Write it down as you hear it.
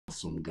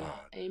awesome God.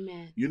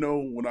 Amen. You know,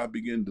 when I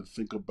begin to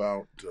think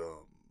about the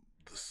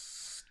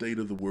state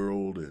of the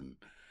world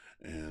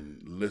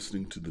and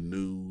listening to the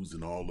news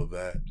and all of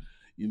that,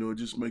 you know, it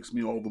just makes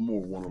me all the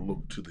more want to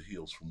look to the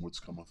hills from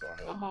which cometh our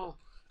help. Come on.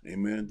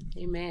 Amen.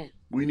 Amen.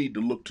 We need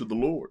to look to the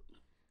Lord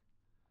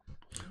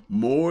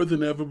more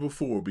than ever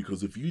before,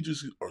 because if you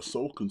just are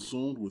so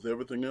consumed with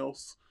everything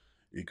else,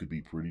 it could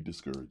be pretty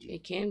discouraging.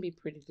 It can be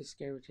pretty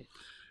discouraging.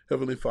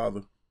 Heavenly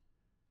Father,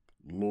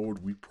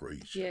 Lord, we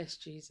praise you. Yes,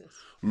 Jesus.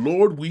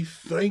 Lord, we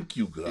thank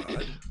you,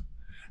 God.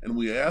 And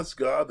we ask,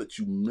 God, that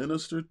you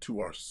minister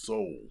to our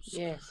souls.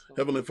 Yes, Lord.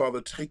 Heavenly Father,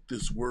 take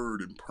this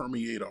word and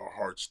permeate our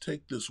hearts.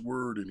 Take this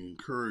word and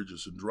encourage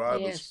us and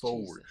drive us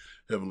forward.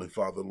 Jesus. Heavenly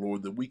Father,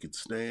 Lord, that we could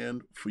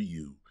stand for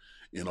you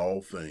in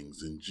all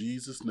things. In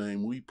Jesus'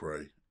 name we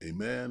pray.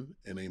 Amen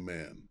and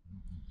amen.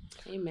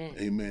 Amen.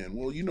 Amen.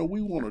 Well, you know,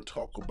 we want to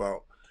talk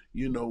about,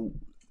 you know,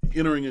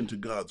 entering into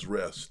God's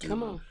rest.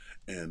 Come on.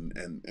 And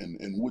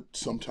what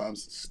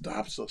sometimes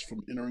stops us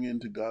from entering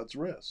into God's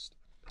rest.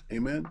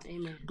 Amen.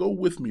 Amen. Go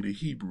with me to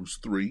Hebrews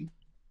 3,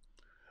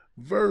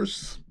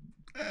 verse,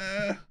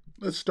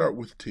 let's start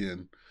with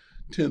 10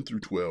 through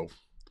 12.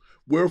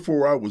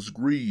 Wherefore I was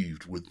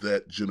grieved with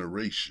that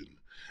generation,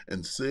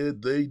 and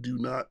said they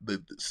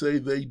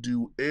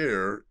do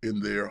err in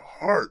their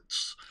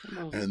hearts,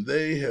 and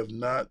they have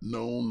not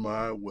known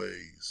my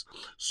ways.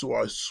 So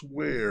I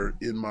swear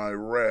in my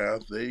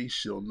wrath they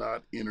shall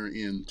not enter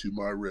into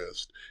my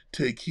rest.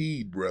 Take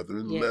heed,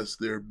 brethren, lest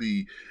there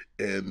be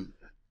in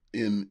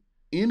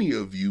any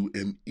of you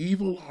an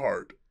evil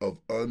heart of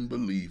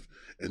unbelief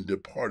and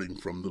departing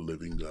from the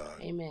living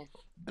God. Amen.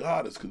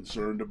 God is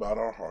concerned about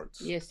our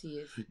hearts. Yes, he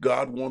is.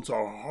 God wants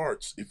our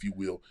hearts, if you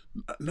will,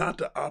 not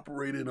to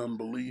operate in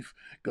unbelief.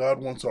 God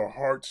wants our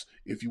hearts,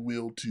 if you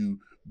will, to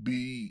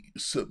be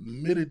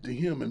submitted to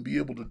him and be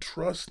able to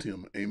trust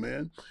him.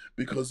 Amen.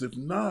 Because if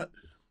not,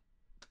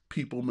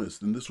 people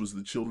missed. And this was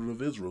the children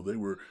of Israel.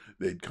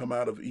 They'd come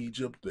out of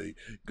Egypt.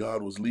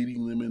 God was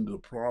leading them into the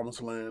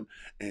promised land,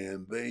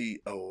 and they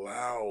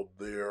allowed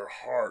their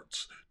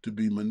hearts to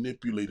be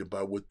manipulated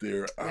by what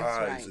their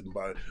eyes and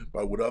by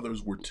what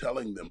others were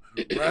telling them,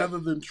 rather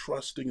than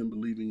trusting and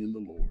believing in the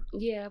Lord.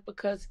 Yeah,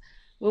 because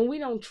when we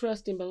don't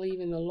trust and believe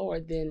in the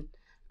Lord, then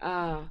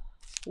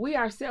we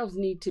ourselves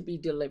need to be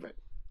delivered.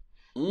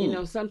 You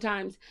know,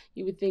 sometimes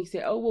you would think,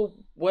 say, oh, well,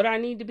 what I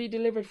need to be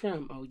delivered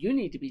from? Oh, you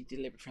need to be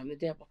delivered from the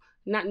devil.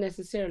 Not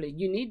necessarily.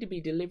 You need to be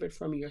delivered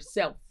from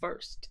yourself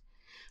first.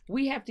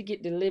 We have to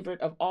get delivered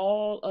of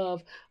all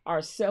of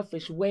our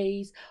selfish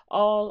ways,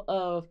 all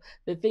of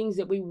the things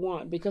that we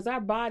want, because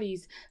our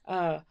bodies,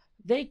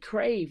 they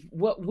crave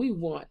what we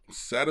want.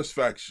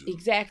 Satisfaction.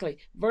 Exactly.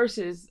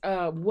 Versus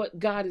what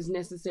God is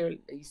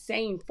necessarily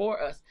saying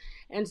for us.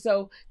 And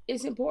so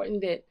it's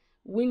important that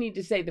we need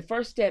to say the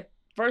first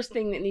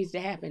thing that needs to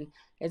happen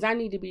is I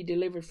need to be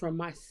delivered from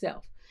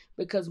myself.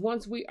 Because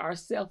once we are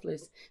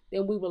selfless,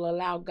 then we will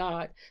allow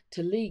God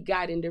to lead,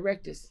 guide, and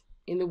direct us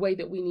in the way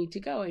that we need to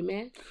go.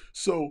 Amen.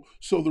 So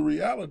the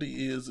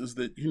reality is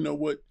that, you know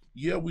what?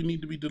 Yeah, we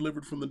need to be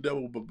delivered from the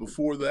devil, but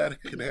before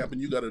that can happen,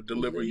 you got to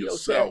deliver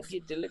yourself.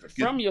 Get delivered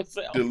from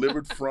yourself.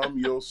 Delivered from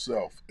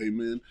yourself.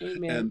 Amen.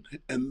 Amen.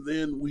 And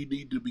then we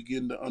need to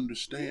begin to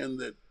understand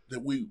that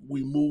we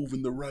move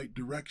in the right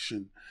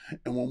direction.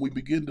 And when we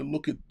begin to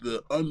look at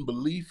the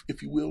unbelief,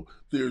 if you will,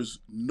 there's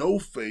no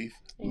faith,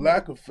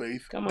 lack of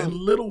faith, and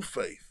little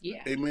faith.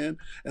 Yeah. Amen.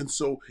 And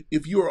so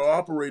if you are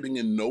operating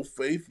in no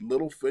faith,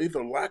 little faith,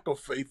 or lack of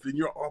faith, then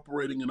you're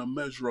operating in a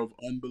measure of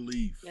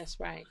unbelief. That's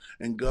right.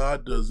 And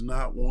God does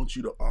not want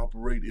you to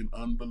operate in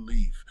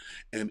unbelief.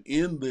 And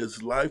in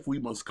this life, we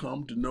must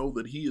come to know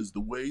that he is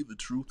the way, the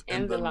truth,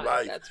 and the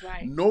life. That's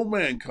right. No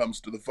man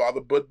comes to the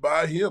Father but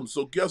by him.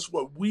 So guess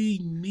what? We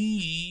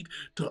need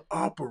to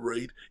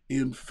operate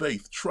in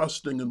faith,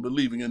 trusting and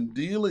believing and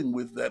dealing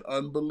with that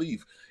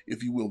unbelief.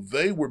 If you will,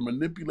 they were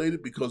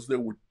manipulated because there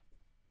were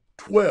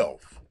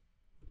 12.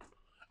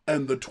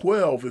 And the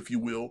 12, if you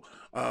will,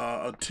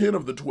 10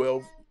 of the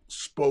 12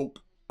 spoke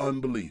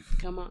unbelief.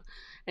 Come on.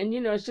 And,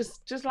 you know, it's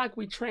just like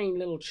we train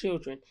little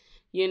children.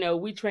 You know,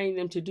 we train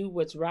them to do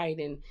what's right,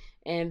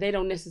 and they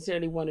don't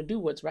necessarily want to do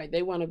what's right.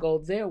 They want to go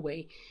their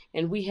way.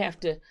 And we have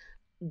to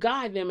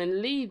guide them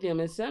and lead them,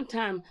 and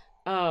sometimes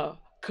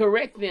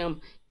correct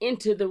them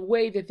into the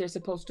way that they're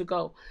supposed to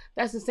go.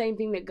 That's the same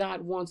thing that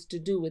God wants to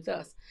do with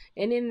us.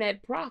 And in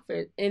that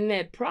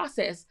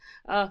process,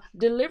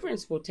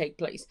 deliverance will take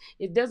place.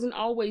 It doesn't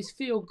always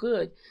feel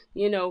good,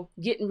 you know,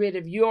 getting rid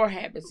of your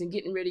habits and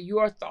getting rid of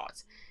your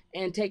thoughts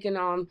and taking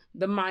on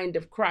the mind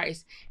of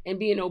Christ and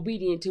being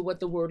obedient to what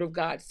the Word of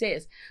God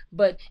says.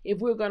 But if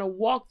we're going to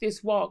walk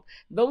this walk,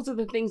 those are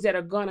the things that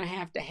are going to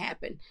have to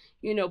happen.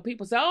 You know,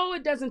 people say, oh,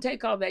 it doesn't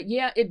take all that.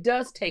 Yeah, it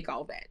does take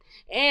all that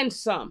and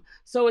some.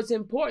 So it's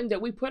important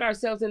that we put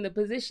ourselves in the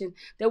position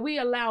that we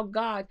allow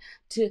God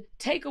to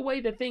take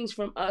away the things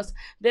from us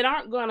that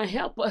aren't going to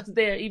help us.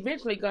 They're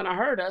eventually going to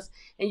hurt us,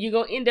 and you're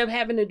going to end up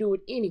having to do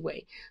it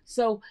anyway.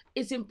 So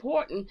it's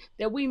important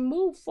that we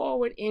move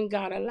forward in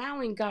God,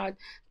 allowing God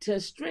to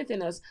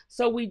strengthen us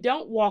so we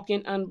don't walk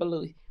in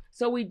unbelief.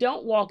 so we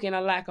don't walk in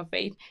a lack of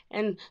faith,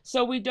 and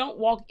so we don't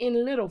walk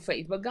in little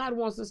faith. But God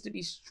wants us to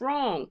be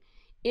strong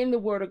in the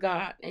Word of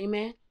God.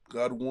 Amen.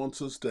 God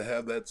wants us to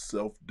have that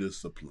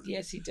self-discipline.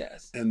 Yes, He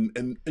does.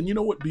 And you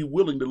know what? Be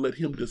willing to let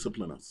Him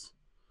discipline us.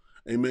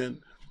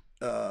 Amen.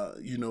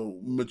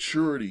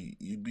 Maturity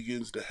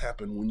begins to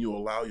happen when you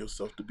allow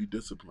yourself to be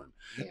disciplined.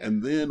 Yeah.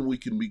 And then we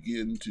can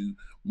begin to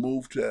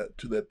move to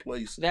that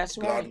place. That's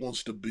right. God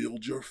wants to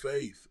build your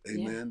faith.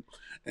 Amen.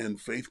 Yeah.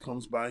 And faith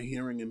comes by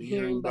hearing, and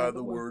hearing by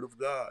the word of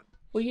God.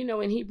 Well,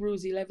 in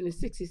Hebrews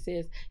 11:6, it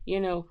says,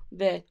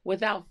 that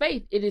without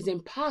faith, it is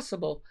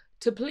impossible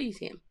to please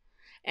Him.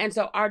 And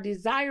so our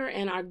desire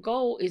and our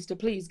goal is to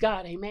please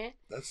God. Amen.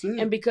 That's it.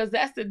 And because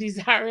that's the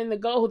desire and the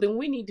goal, then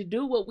we need to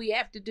do what we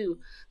have to do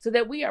so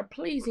that we are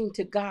pleasing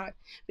to God,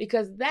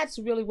 because that's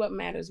really what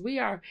matters. We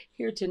are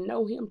here to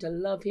know Him, to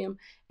love Him,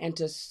 and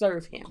to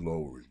serve Him.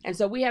 Glory. And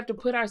so we have to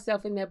put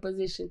ourselves in that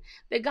position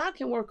that God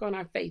can work on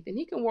our faith and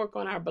He can work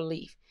on our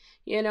belief.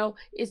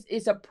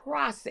 It's a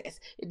process.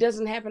 It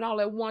doesn't happen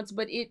all at once,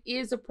 but it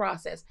is a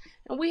process.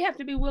 And we have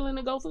to be willing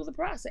to go through the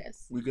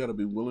process. We got to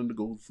be willing to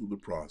go through the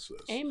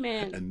process.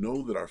 Amen. And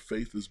know that our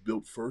faith is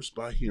built first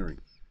by hearing.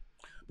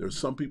 There's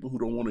some people who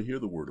don't want to hear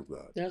the word of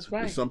God. That's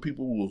right. There's some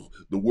people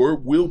the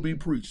word will be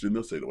preached, and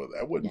they'll say, well,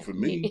 that wasn't for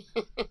me.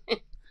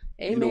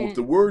 Amen. If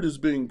the word is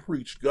being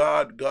preached,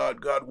 God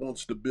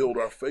wants to build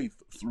our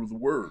faith through the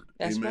word.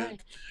 That's Amen.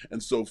 Right.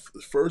 And so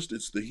first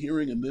it's the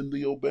hearing and then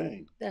the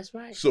obeying. That's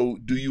right. So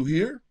do you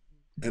hear?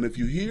 And if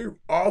you hear,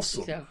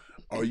 awesome. So,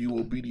 are you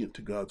obedient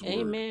to God's word?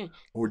 Amen.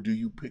 Or do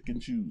you pick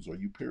and choose? Are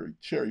you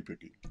cherry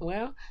picking?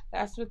 Well,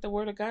 that's what the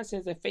word of God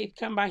says, that faith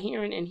come by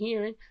hearing, and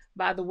hearing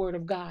by the word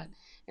of God.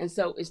 And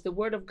so it's the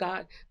word of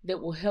God that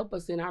will help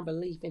us in our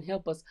belief and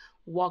help us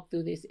walk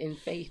through this in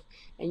faith.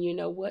 And you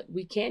know what?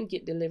 We can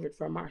get delivered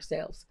from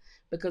ourselves,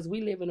 because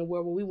we live in a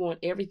world where we want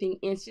everything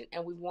instant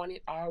and we want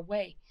it our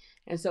way.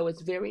 And so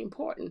it's very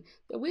important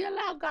that we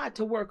allow God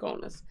to work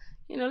on us.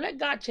 Let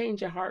God change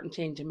your heart and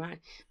change your mind.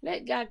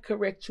 Let God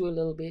correct you a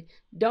little bit.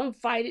 Don't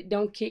fight it.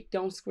 Don't kick.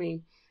 Don't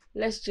scream.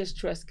 Let's just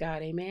trust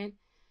God. Amen.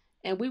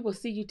 And we will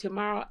see you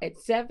tomorrow at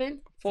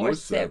 7 for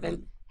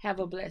 7.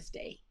 Have a blessed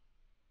day.